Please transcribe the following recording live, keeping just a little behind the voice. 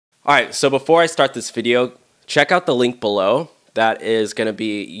Alright, so before I start this video, check out the link below. That is going to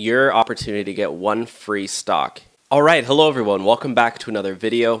be your opportunity to get one free stock. Alright, hello everyone, welcome back to another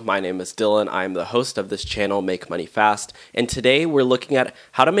video. My name is Dylan, I am the host of this channel, Make Money Fast, and today we're looking at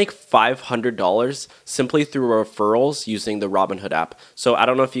how to make $500 simply through referrals using the Robinhood app. So I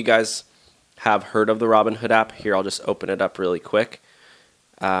don't know if you guys have heard of the Robinhood app. Here, I'll just open it up really quick.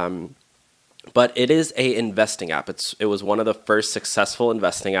 But it is a investing app. It was one of the first successful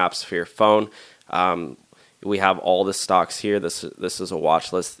investing apps for your phone. We have all the stocks here. This is a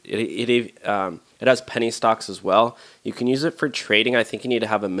watch list. It has penny stocks as well. You can use it for trading. I think you need to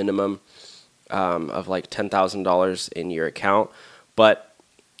have a minimum of like $10,000 in your account. But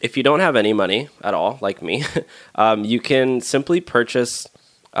if you don't have any money at all, like me, you can simply purchase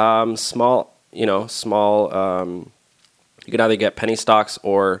small. You can either get penny stocks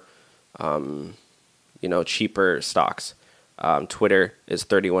or cheaper stocks. Twitter is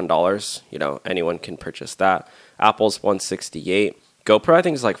 $31. Anyone can purchase that. Apple's $168. GoPro, I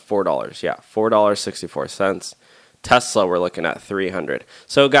think, is like $4. Yeah, $4.64. Tesla, we're looking at $300.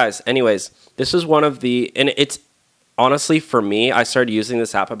 So guys, anyways, this is one of the, and it's honestly, for me, I started using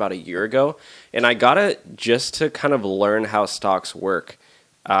this app about a year ago, and I got it just to kind of learn how stocks work.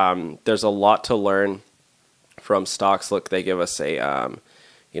 There's a lot to learn from stocks. Look, they give us a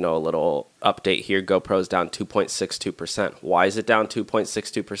little update here. GoPro's down 2.62%. Why is it down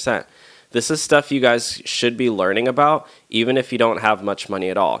 2.62%? This is stuff you guys should be learning about, even if you don't have much money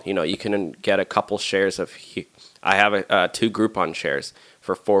at all. You can get a couple shares of. I have 2 Groupon shares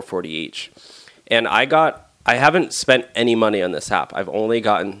for $4.40 each, and I haven't spent any money on this app. I've only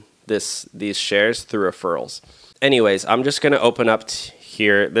gotten these shares through referrals. Anyways, I'm just gonna open up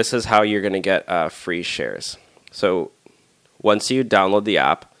here. This is how you're gonna get free shares. So once you download the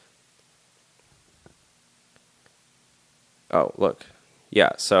app, oh look,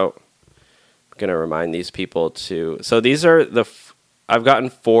 yeah. So I'm gonna remind these people to. So these are I've gotten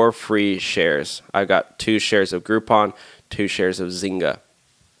 4 free shares. I got 2 shares of Groupon, 2 shares of Zynga.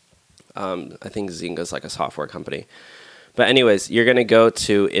 I think Zynga is like a software company. But anyways, you're gonna go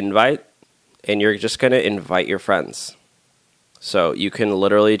to invite, and you're just gonna invite your friends. So you can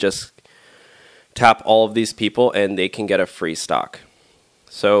literally just tap all of these people and they can get a free stock.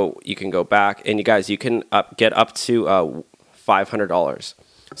 So you can go back, and you guys, you can get up to $500.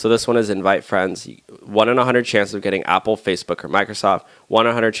 So this one is invite friends. 1 in 100 chance of getting Apple, Facebook, or Microsoft. 1 in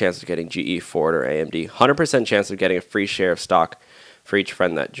 100 chance of getting GE, Ford, or AMD. 100% chance of getting a free share of stock for each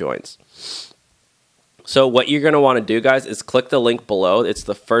friend that joins. So what you're going to want to do, guys, is click the link below. It's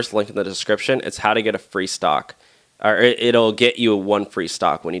the first link in the description. It's how to get a free stock. Or it'll get you 1 free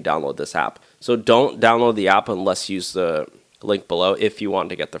stock when you download this app. So don't download the app unless you use the link below if you want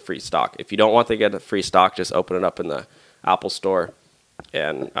to get the free stock. If you don't want to get the free stock, just open it up in the Apple Store.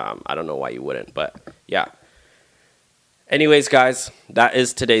 And I don't know why you wouldn't, but yeah. Anyways, guys, that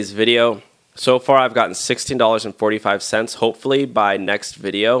is today's video. So far, I've gotten $16.45. Hopefully, by next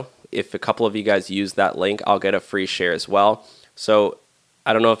video, if a couple of you guys use that link, I'll get a free share as well. So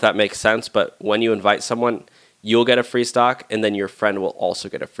I don't know if that makes sense, but when you invite someone, you'll get a free stock, and then your friend will also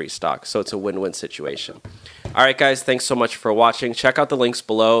get a free stock. So it's a win-win situation. All right, guys, thanks so much for watching. Check out the links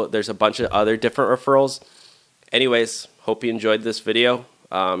below. There's a bunch of other different referrals. Anyways, hope you enjoyed this video.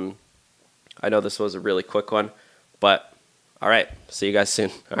 I know this was a really quick one, but all right, see you guys soon.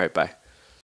 All right, bye.